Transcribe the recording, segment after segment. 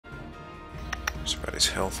Somebody's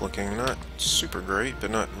health looking not super great, but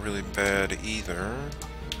not really bad either.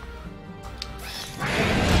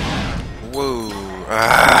 Whoa.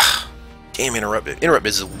 Ah! Damn, interrupted. Interrupted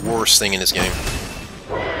is the worst thing in this game.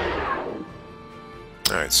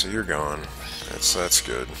 Alright, so you're gone. That's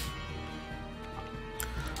good.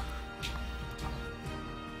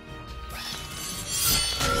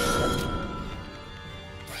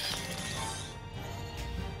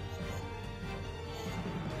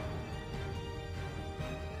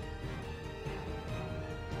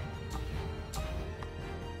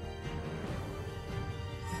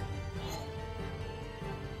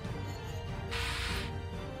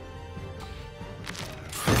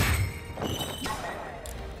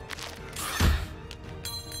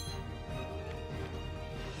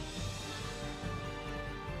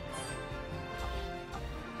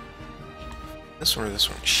 This one or this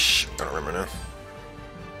one? Shh, I don't remember now.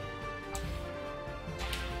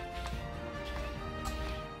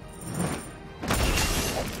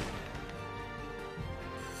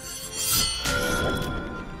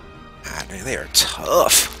 Ah, man, they are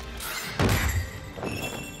tough.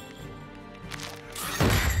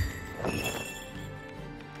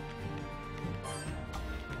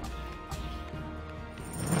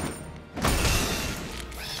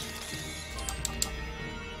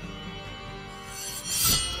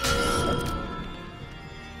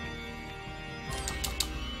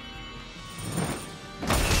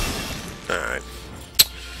 Alright.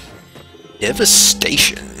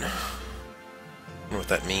 Devastation. I don't know what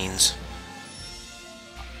that means.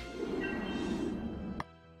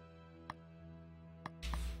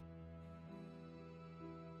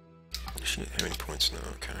 Shouldn't have any points now,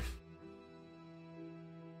 okay.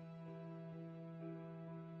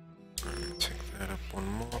 Alright, take that up one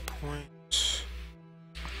more point.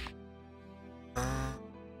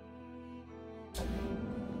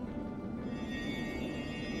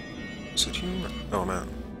 Is it you? Oh, man.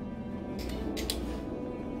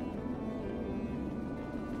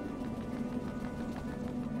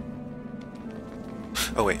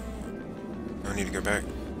 Oh, wait. I need to go back.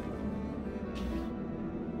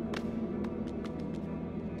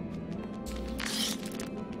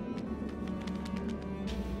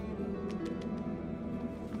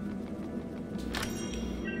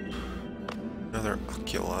 Another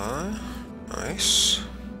oculi. Nice.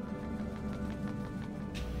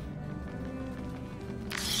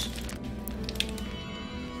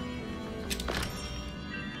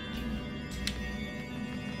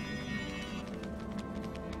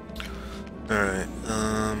 Alright,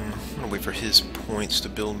 I'm gonna wait for his points to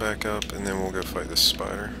build back up, and then we'll go fight this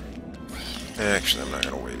spider. Actually, I'm not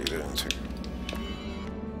gonna wait either.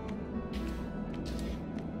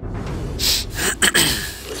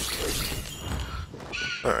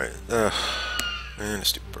 Alright, and a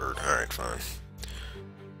stupid bird. Alright, fine.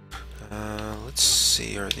 Let's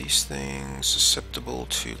see, are these things susceptible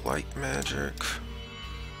to light magic?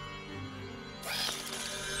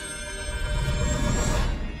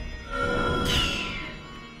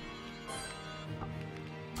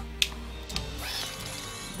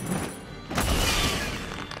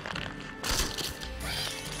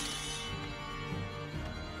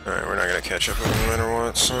 Alright, we're not gonna catch up with him no matter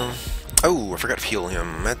what, so... Oh, I forgot to heal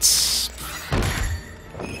him. That's...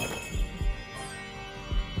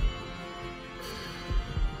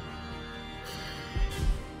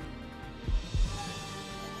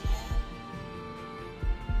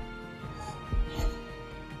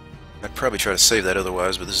 I'd probably try to save that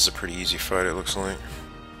otherwise, but this is a pretty easy fight, it looks like.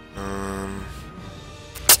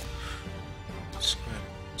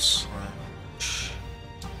 Slash.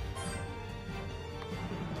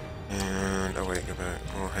 And, oh wait, go back.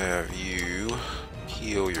 We'll have you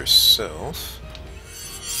heal yourself.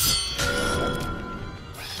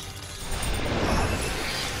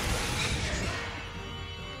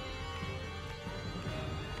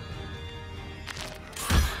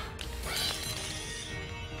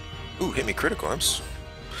 Ooh, hit me critical.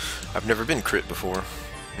 I've never been crit before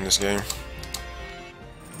in this game.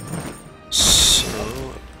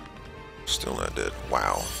 So, still not dead.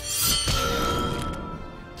 Wow.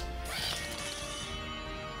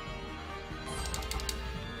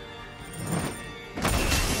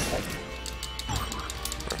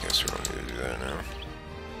 I guess we don't need to do that now.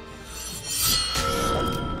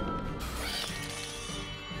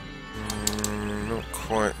 Not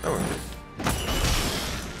quite. Oh,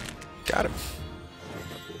 got him.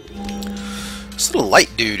 This little light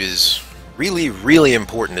dude is really, really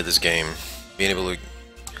important to this game. Being able to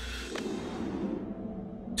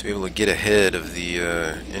be able to get ahead of the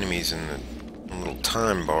enemies in the little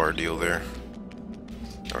time bar deal there.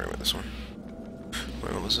 Alright, with this one.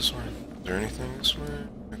 Wait, what was this one? Is there anything this way?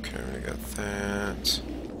 Okay, we got that.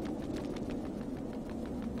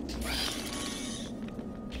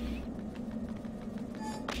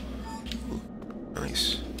 Ooh,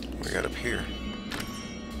 nice. What we got up here?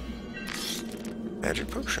 Magic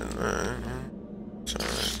potion. Alright. It's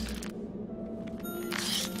alright.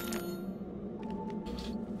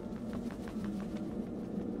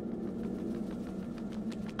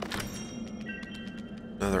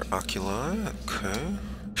 Another oculi. Okay.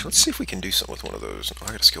 Let's see if we can do something with one of those. Oh,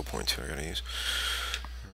 I got a skill point too I gotta use.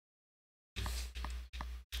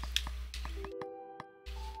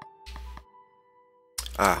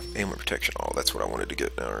 Ah, ailment protection. Oh, that's what I wanted to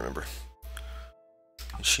get now, remember.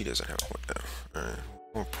 And she doesn't have a point now. Alright.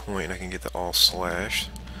 1 point, I can get the all slash.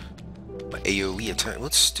 My AoE attack.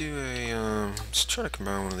 Let's do a, let's try to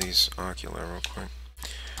combine one of these oculi real quick.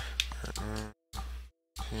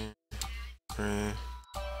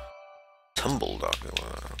 Tumbled oculi.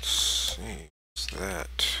 Let's see. What's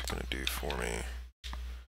that gonna do for me?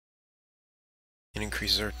 It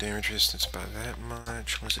increases arc damage resistance by that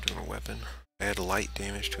much. What does it do on a weapon? Add light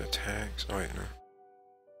damage to attacks. Oh wait, no.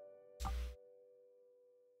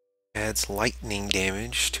 Adds lightning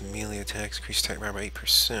damage to melee attacks. Increase attack power by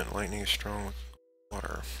 8%. Lightning is strong with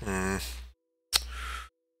water. Oh,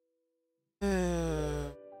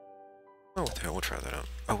 what the hell? We'll try that out.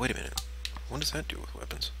 Oh, wait a minute. What does that do with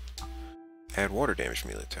weapons? Add water damage to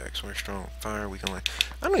melee attacks. We're strong with fire. We can like.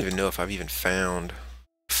 I don't even know if I've even found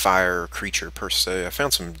fire creature per se. I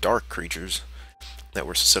found some dark creatures that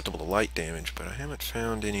were susceptible to light damage, but I haven't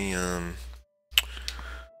found any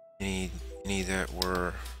that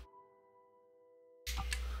were.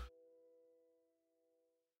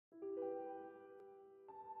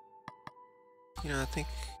 You know, I think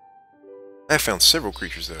I found several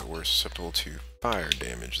creatures that were susceptible to fire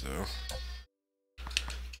damage, though.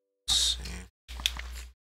 Let's see.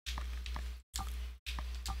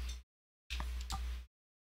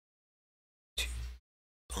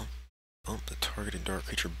 Bump the targeted dark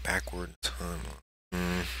creature backward in time.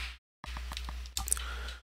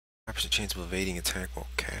 5% chance of evading attack while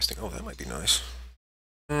casting. Oh, that might be nice.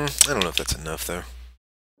 I don't know if that's enough, though.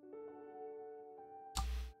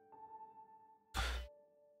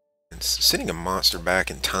 And sending a monster back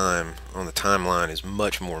in time on the timeline is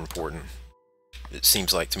much more important, it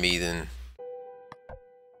seems like to me, than...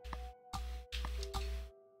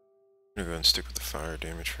 I'm gonna go ahead and stick with the fire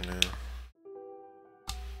damage for now.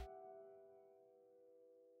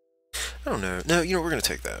 I don't know. No, you know, we're gonna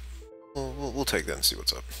take that. We'll take that and see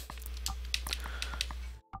what's up.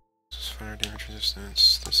 This is fire damage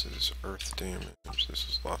resistance. This is earth damage. This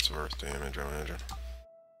is lots of earth damage, I imagine.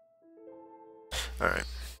 Alright.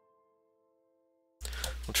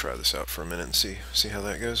 We'll try this out for a minute and see how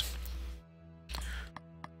that goes.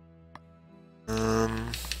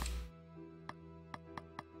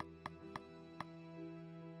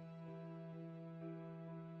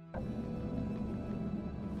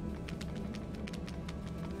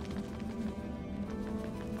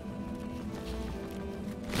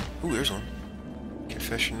 Ooh, there's one.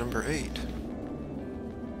 Confession number 8.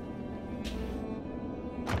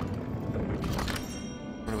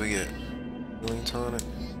 What do we get? Healing tonic?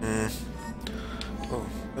 Oh,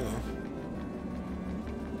 hello.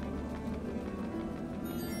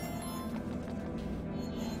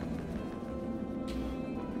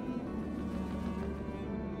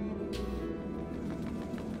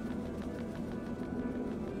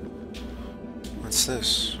 What's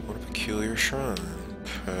this? What a peculiar shrine.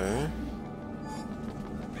 Okay.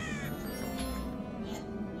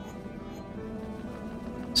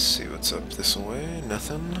 Let's see what's up this way.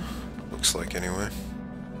 Nothing. Looks like anyway.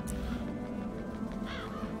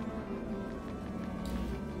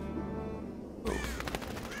 Oh.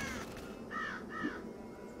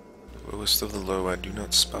 Lowest of the low I do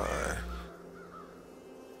not spy.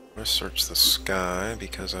 I search the sky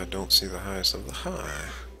because I don't see the highest of the high.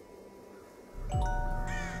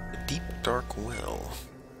 A deep dark well.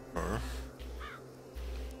 Huh?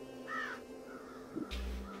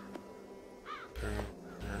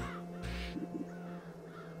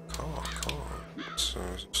 Call. So,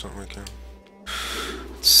 something we can...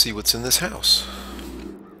 Let's see what's in this house.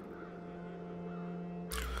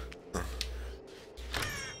 Huh.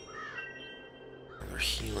 Another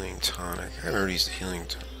healing tonic. I haven't already used the healing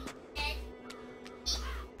tonic.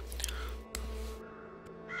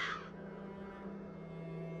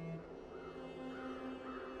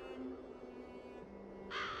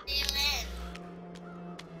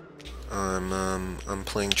 I'm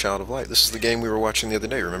playing Child of Light. This is the game we were watching the other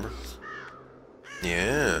day, remember?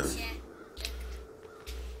 Yeah.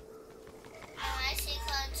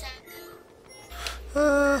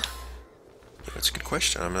 That's a good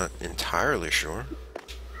question. I'm not entirely sure.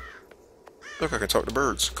 Look, I can talk to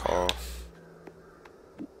birds. Call.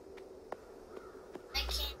 I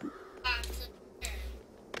can't talk to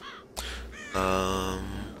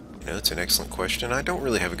You know, it's an excellent question. I don't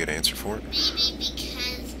really have a good answer for it. maybe because that's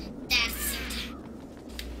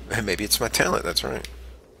your Maybe it's my talent. That's right.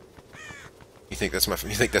 You think that's my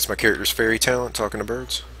character's fairy talent, talking to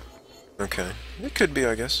birds? Okay, it could be,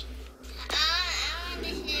 I guess. I want to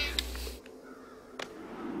hear.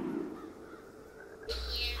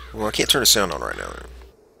 Well, I can't turn the sound on right now.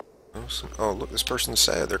 Oh, look, this person's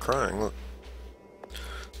sad. They're crying. Look.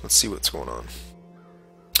 Let's see what's going on.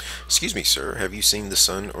 Excuse me, sir. Have you seen the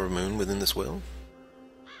sun or moon within this well?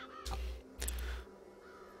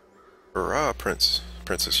 Hurrah,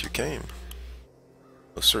 Princess, you came.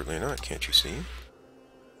 Most certainly not, can't you see?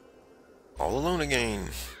 All alone again.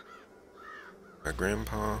 My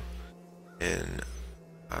grandpa and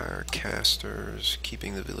our casters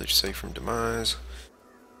keeping the village safe from demise.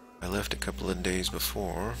 I left a couple of days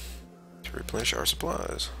before to replenish our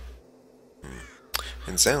supplies.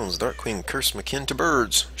 And sounds, Dark Queen cursed my kin to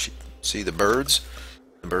birds. See the birds?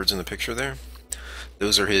 The birds in the picture there?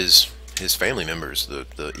 Those are his family members.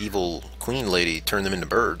 The evil queen lady turned them into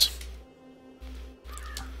birds.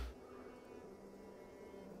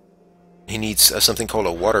 He needs something called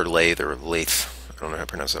a water lathe or lathe. I don't know how to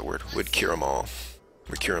pronounce that word. Would cure them all.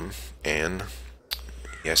 Would cure him. And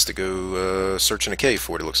he has to go search in a cave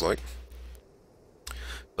for what it looks like.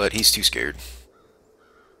 But he's too scared.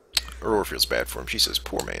 Aurora feels bad for him. She says,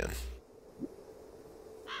 poor man.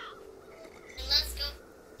 Let's go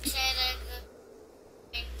try to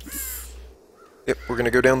go. Yep, we're going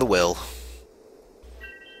to go down the well.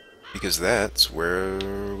 Because that's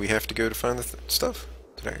where we have to go to find the stuff.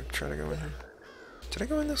 Did I try to go in here? Did I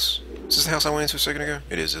go in this? Is this the house I went into a second ago?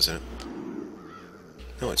 It is, isn't it?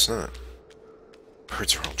 No, it's not.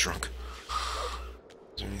 Birds are all drunk.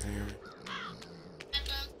 Is there anything over?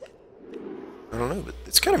 I don't know, but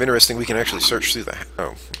it's kind of interesting we can actually search through the...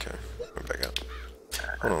 Oh, okay. Went back out.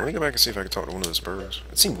 Hold on, let me go back and see if I can talk to one of those birds.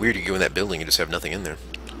 It seemed weird to go in that building and just have nothing in there.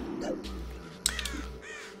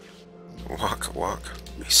 Walk, walk.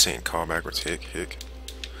 He's saying call backwards, hick, hick.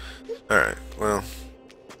 Alright, well...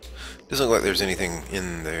 Doesn't look like there's anything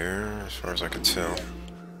in there, as far as I can tell.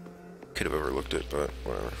 Could have overlooked it, but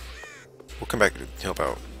whatever. We'll come back to help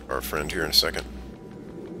out our friend here in a second.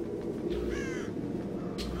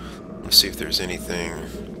 Let's see if there's anything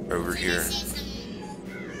over here.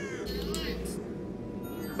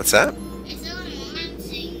 What's that?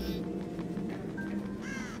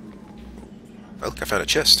 Oh, look, I found a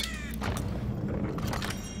chest.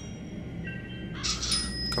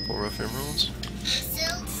 Couple rough emeralds.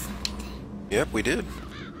 Yep, we did.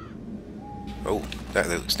 Oh, that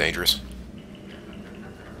looks dangerous.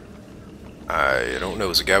 I don't know. It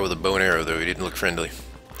was a guy with a bow and arrow, though. He didn't look friendly.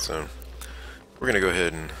 So, we're going to go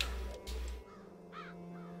ahead and...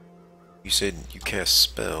 You said you cast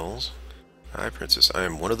spells. Hi, Princess. I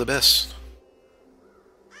am one of the best.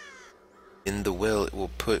 In the well, it will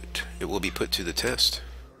be put to the test.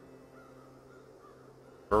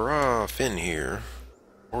 Hurrah, Finn here.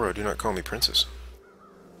 Aura, do not call me Princess.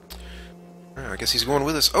 Alright, I guess he's going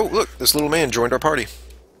with us. Oh, look! This little man joined our party.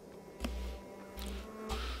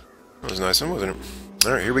 That was nice, wasn't it?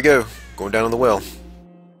 Alright, here we go. Going down in the well.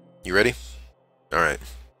 You ready? Alright.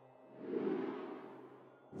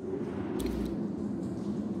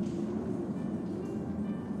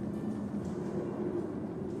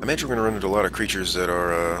 I imagine we're going to run into a lot of creatures that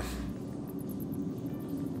are,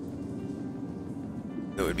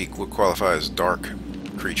 that would qualify as dark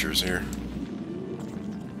creatures here.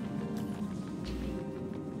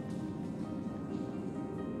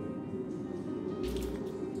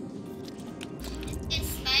 It's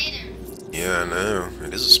spider. Yeah, I know.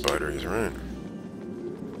 It is a spider, he's right.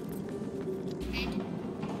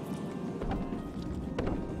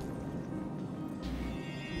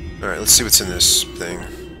 Alright, let's see what's in this thing.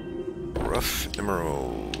 Rough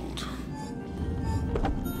emerald.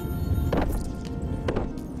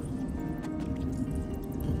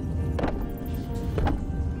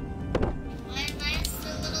 Why is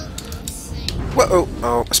the little goose thing? Whoa!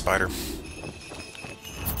 Oh, a spider.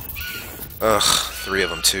 Ugh, 3 of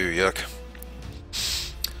them too, yuck.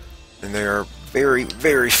 And they are very,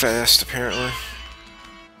 very fast, apparently.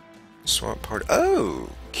 Swap party. Oh,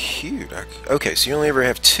 cute. Okay, so you only ever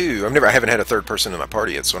have 2. I haven't had a 3rd person in my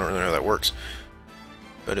party yet, so I don't really know how that works.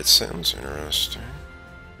 But it sounds interesting.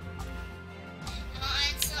 Oh,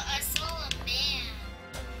 I saw a man.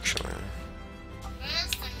 Actually,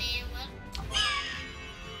 Where's the man? What?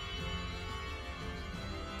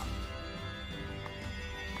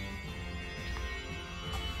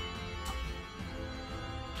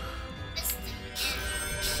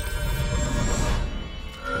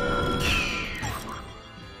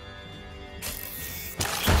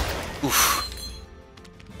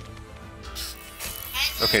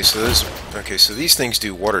 Okay, so those. Okay, so these things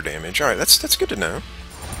do water damage. All right, that's good to know.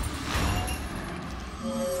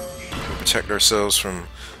 We'll protect ourselves from.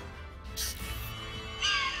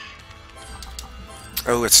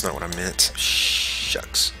 Oh, that's not what I meant.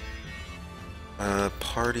 Shucks.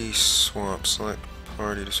 Party swap. Select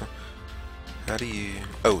party to swap. How do you...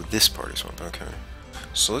 Oh, this party swap. Okay.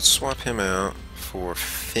 So let's swap him out for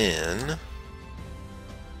Finn.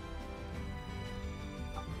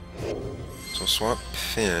 So swap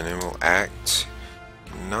Finn and we'll act,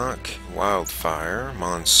 knock, wildfire,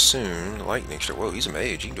 monsoon, lightning strike. Whoa, he's a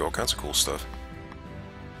mage. He can do all kinds of cool stuff.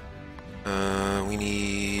 We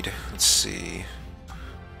need... Let's see...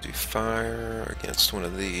 Do fire against one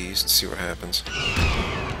of these and see what happens.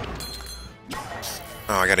 Oh,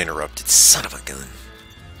 I got interrupted. Son of a gun.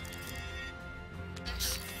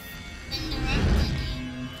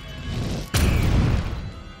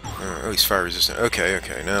 Oh, he's fire resistant. Okay,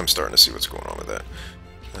 okay. Now I'm starting to see what's going on with that.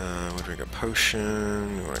 We'll drink a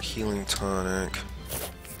potion. We want a healing tonic.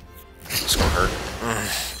 It's gonna hurt.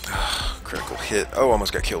 Critical hit. Oh,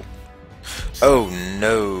 almost got killed. Oh,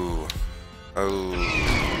 no.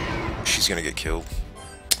 Oh, she's gonna get killed.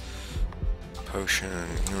 Potion,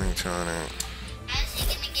 healing tonic. How's he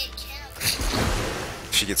gonna get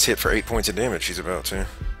killed? She gets hit for 8 points of damage. She's about to.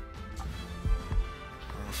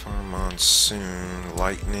 Fire, monsoon,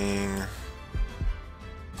 lightning.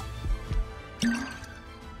 Okay,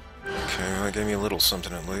 well, that gave me a little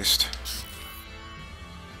something at least.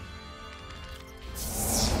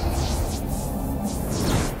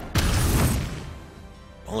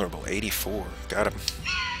 Vulnerable 84. Got him.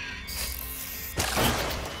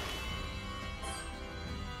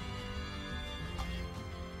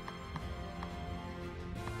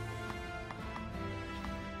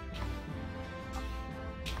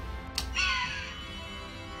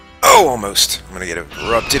 Oh, almost. I'm gonna get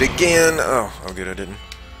erupted again. Oh, oh good, I didn't.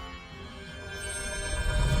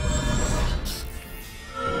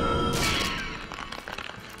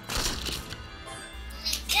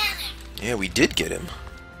 Yeah, we did get him.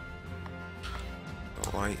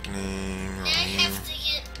 The lightning. Now I have to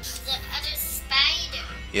get the other spider.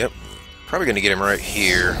 Yep. Probably gonna get him right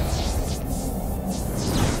here.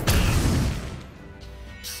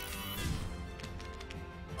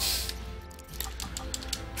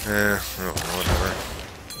 Oh, whatever.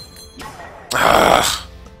 Ah!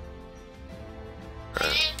 Why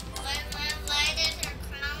did her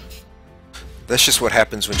crown? That's just what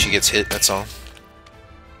happens when she gets hit, that's all.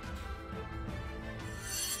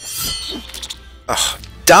 Ugh.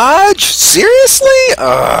 Dodge? Seriously?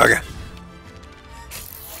 Ugh.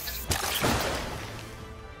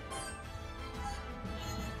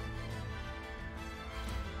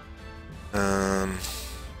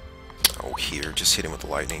 Oh, here. Just hit him with the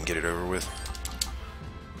lightning and get it over with.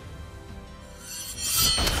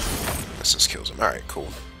 This just kills him. Alright, cool.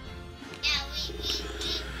 Yeah,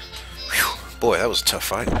 Whew. Boy, that was a tough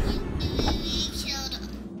fight. we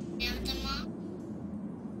killed them all.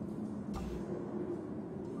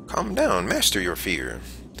 Calm down. Master your fear.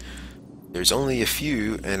 There's only a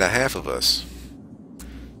few and a half of us.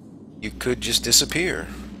 You could just disappear.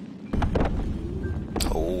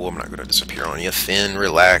 Oh, I'm not going to disappear on you. Finn,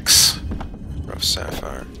 relax. Rough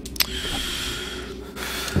Sapphire.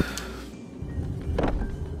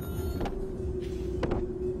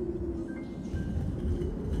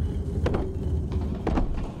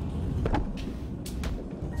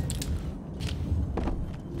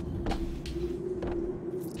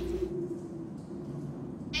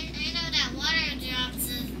 I know that water drops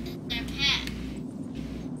is their pet.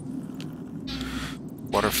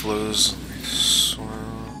 Water flows.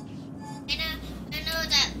 I know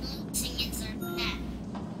that looting is their pet.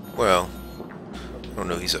 Well, I don't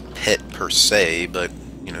know he's a pet per se, but,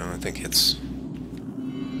 you know, I think it's...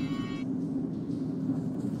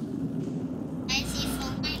 I see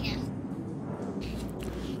flying.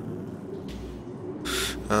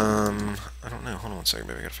 I don't know. Hold on one second,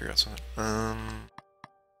 baby. I gotta figure out something.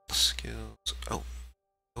 Skills. Oh.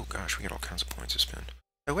 Oh, gosh, we got all kinds of points to spend.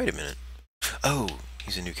 Oh, wait a minute. Oh,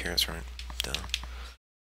 he's a new character, right? Duh.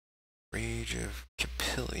 Rage of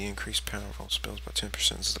Capilli. Increased power of all spells by 10%.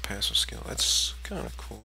 This is the passive skill. That's kind of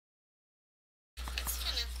cool. That's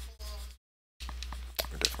kind of cool.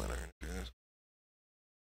 We're definitely not going to do this.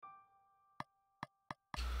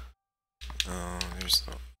 Oh, there's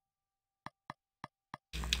the...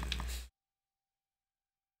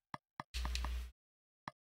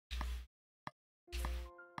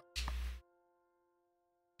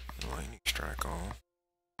 Lightning strike all.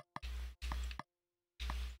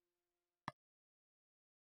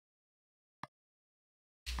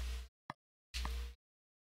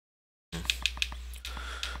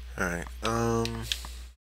 Alright, I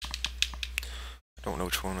don't know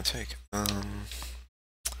which one to take.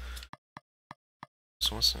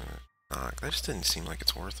 So what's that? That just didn't seem like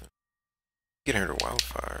it's worth it. Get her to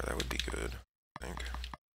Wildfire, that would be good, I think.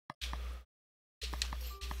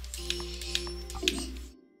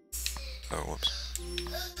 Oh, whoops.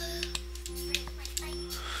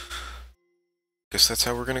 Guess that's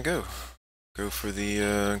how we're gonna go. Go for the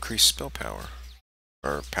increased spell power.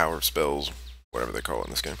 Or power spells, whatever they call it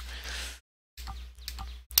in this game.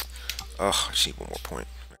 Ugh, I just need one more point.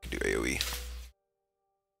 I can do AoE.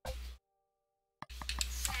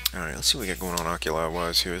 Alright, let's see what we got going on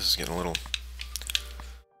Oculi-wise here. This is getting a little...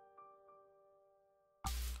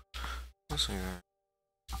 Let's see that.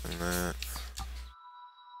 And that.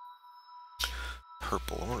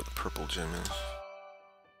 Purple. I wonder what the purple gem is.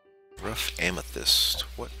 Rough Amethyst.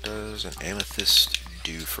 What does an amethyst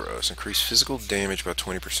do for us? Increase physical damage by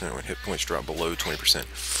 20% when hit points drop below 20%.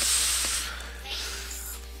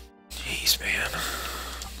 Jeez, man.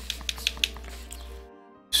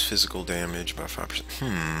 Physical damage by 5%.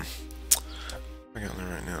 What I got in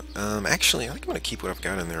there right now? Actually, I think I'm going to keep what I've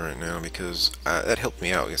got in there right now because that helped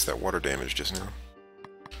me out against that water damage just now.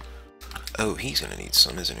 Oh, he's going to need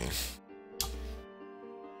some, isn't he?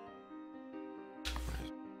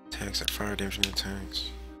 Attacks that fire damage in attacks.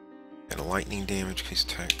 Add a lightning damage, increase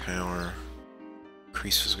attack power.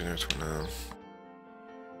 Increase physical damage when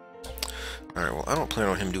Alright, well I don't plan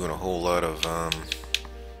on him doing a whole lot of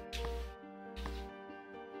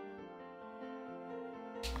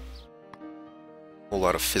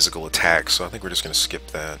physical attacks, so I think we're just gonna skip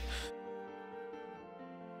that.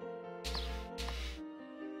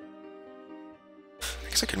 I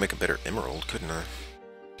guess I could make a better emerald, couldn't I?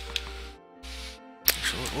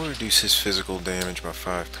 We'll reduce his physical damage by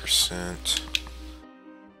 5%.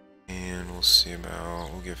 And we'll see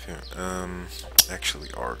about, we'll give him,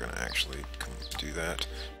 actually are gonna actually do that,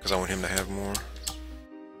 because I want him to have more.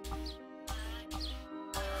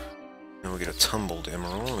 And we'll get a tumbled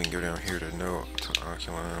emerald. We can go down here to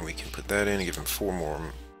Oculi. We can put that in and give him 4 more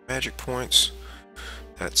magic points.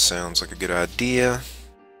 That sounds like a good idea.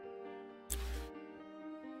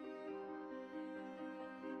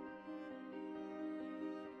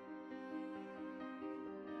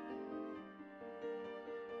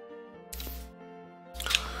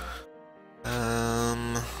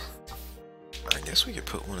 I guess we could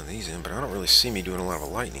put one of these in, but I don't really see me doing a lot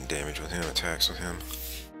of lightning damage with him, attacks with him.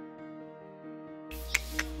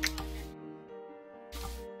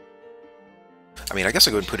 I mean, I guess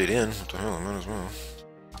I'll go ahead and put it in. What the hell, I might as well.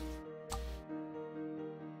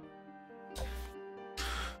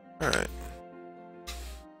 Alright.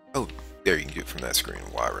 Oh, there, you can do it from that screen.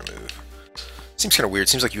 Y remove. Seems kind of weird.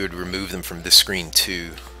 Seems like you would remove them from this screen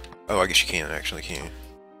too. Oh, I guess you can, actually, can't you?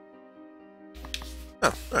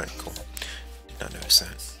 Oh, alright, cool. Did not notice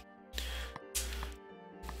that.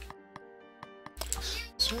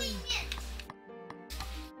 So...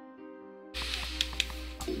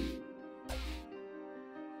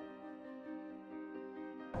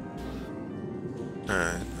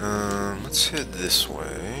 Alright, let's head this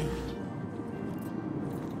way.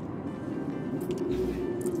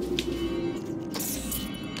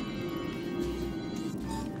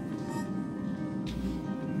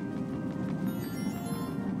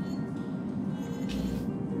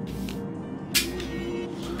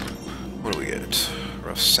 What do we get?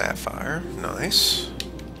 Rough sapphire, nice.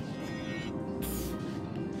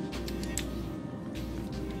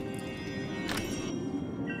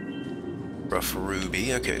 Rough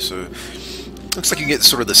ruby. Okay, so looks like you get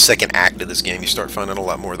sort of the second act of this game. You start finding a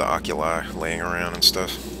lot more of the oculi laying around and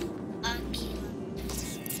stuff.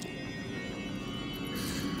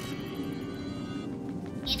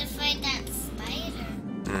 Need to fight that spider.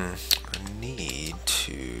 I need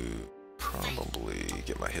to probably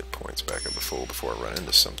get my hit points back up before I run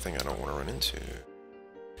into something I don't want to run into.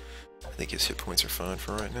 I think his hit points are fine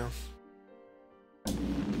for right now.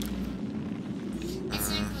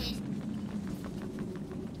 Exactly.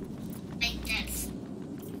 Like this.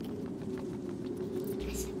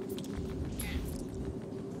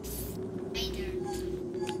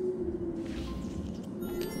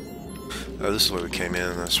 Oh, this is where we came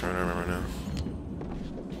in. That's right, I remember now.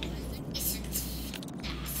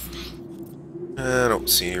 I don't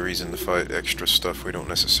see any reason to fight extra stuff we don't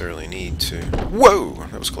necessarily need to. Whoa!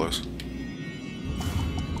 That was close.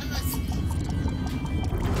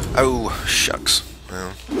 Oh, shucks.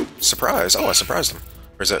 Well, surprise. Oh, I surprised him.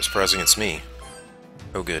 Or is that surprising it's me?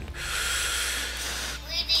 Oh, good.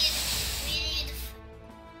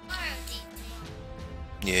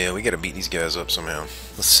 Yeah, we gotta beat these guys up somehow.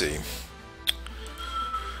 Let's see.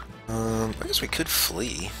 I guess we could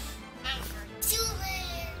flee.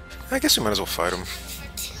 I guess we might as well fight him.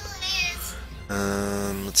 For 2 years.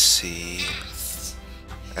 Let's see.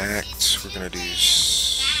 Act. We're gonna do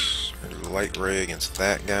light ray against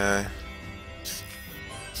that guy.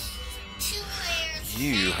 2 years.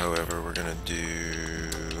 You, however, we're gonna do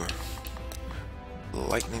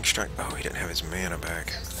lightning strike. Oh, he didn't have his mana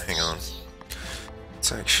back. Hang on.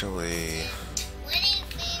 It's actually. Winning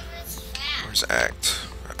favors fast. Where's Act?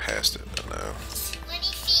 I passed it. Oh no. 20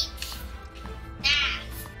 feet.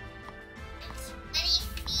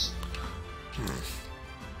 Fast. 20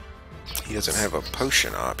 feet. He doesn't have a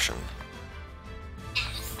potion option.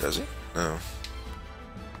 Does he? No.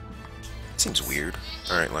 Seems weird.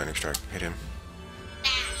 Alright, lightning strike. Hit him.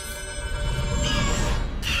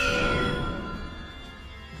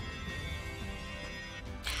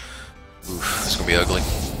 Oof, this is gonna be ugly.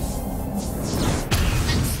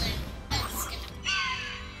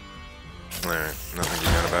 Alright, nothing to be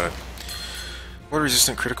done about it. Water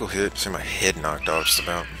resistant critical hit. See my head knocked off just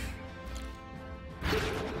about.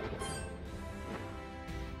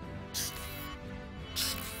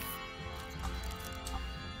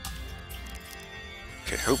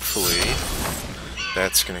 Okay, hopefully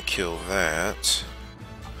that's gonna kill that.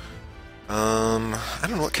 I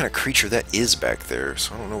don't know what kind of creature that is back there,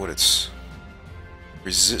 so I don't know what it's you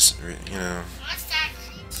know. What's that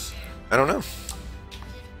creature? I don't know.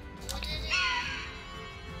 What is it?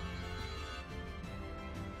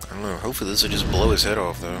 I don't know. Hopefully this will just blow his head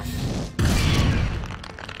off, though.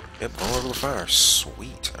 Yep, all over the fire.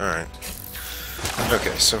 Sweet. Alright.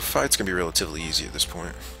 Okay, so fight's gonna be relatively easy at this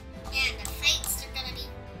point. Yeah, the fights are gonna be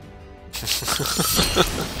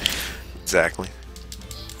Exactly. easier.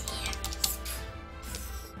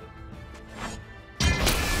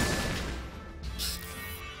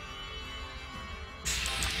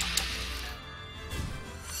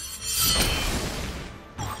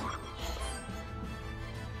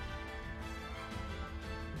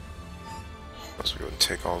 Let's go and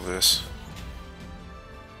take all this.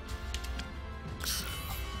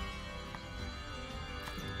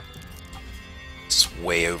 It's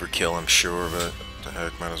way overkill, I'm sure, but the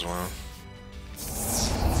heck, might as well.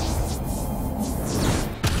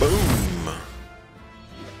 Boom!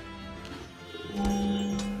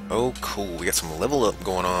 Oh, cool. We got some level up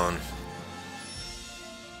going on.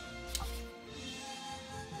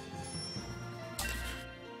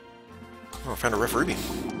 Oh, I found a rough ruby.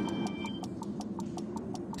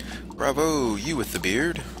 Bravo, you with the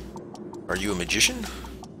beard. Are you a magician?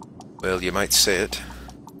 Well, you might say it.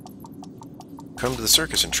 Come to the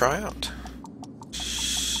circus and try out.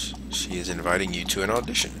 She is inviting you to an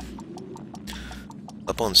audition.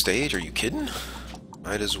 Up on stage, are you kidding?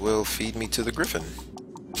 Might as well feed me to the griffin.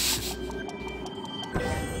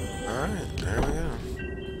 Alright, there we go.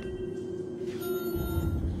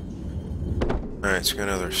 Alright, so we got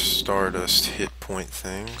another Stardust hit point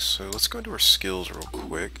thing, so let's go into our skills real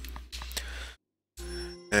quick.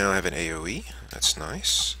 And I have an AoE, that's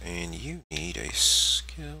nice, and you need a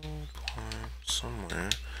skill point somewhere.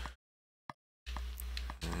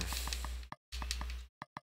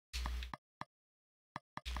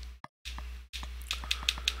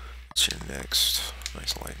 What's your next?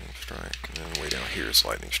 Nice lightning strike, and then way down here is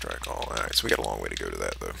lightning strike. Alright, so we got a long way to go to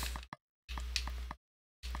that though.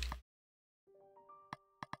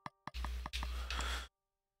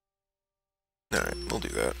 Alright, we'll do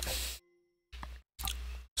that.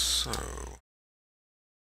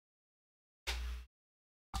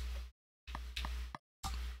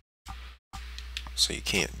 So you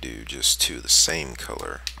can't do just two of the same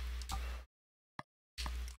color.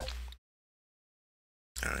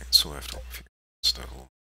 Alright, so we'll have to figure stuff a little.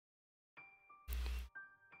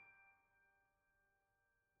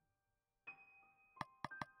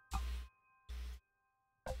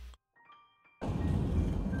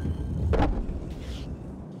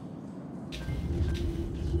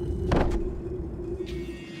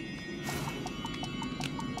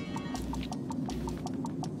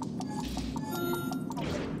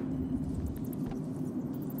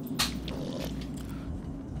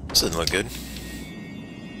 This doesn't look good.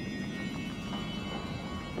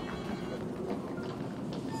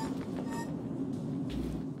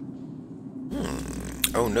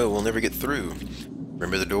 Oh no, we'll never get through.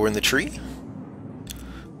 Remember the door in the tree?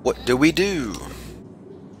 What do we do?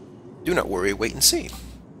 Do not worry, wait and see.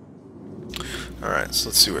 Alright, so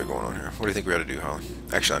let's see what's going on here. What do you think we ought to do, Holly?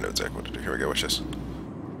 Actually, I know exactly what to do. Here we go, watch this.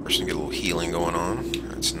 First, we get a little healing going on.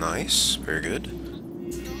 That's nice. Very good.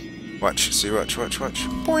 Watch, see, watch.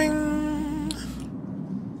 Boing!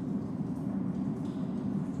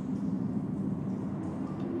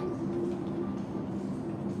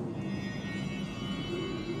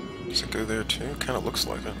 Does it go there too? Kind of looks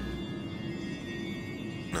like it.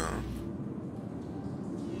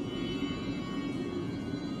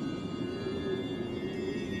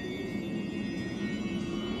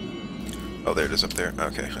 Oh, there it is up there.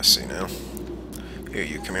 Okay, I see now. Here,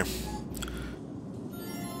 you, come here.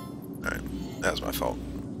 Alright, that was my fault.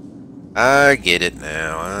 I get it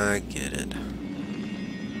now, I get it.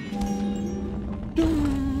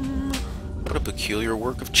 What a peculiar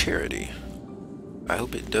work of charity. I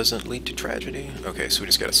hope it doesn't lead to tragedy. Okay, so we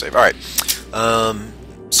just gotta save. Alright.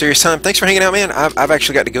 Serious time. Thanks for hanging out, man. I've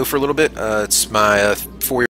actually got to go for a little bit. It's my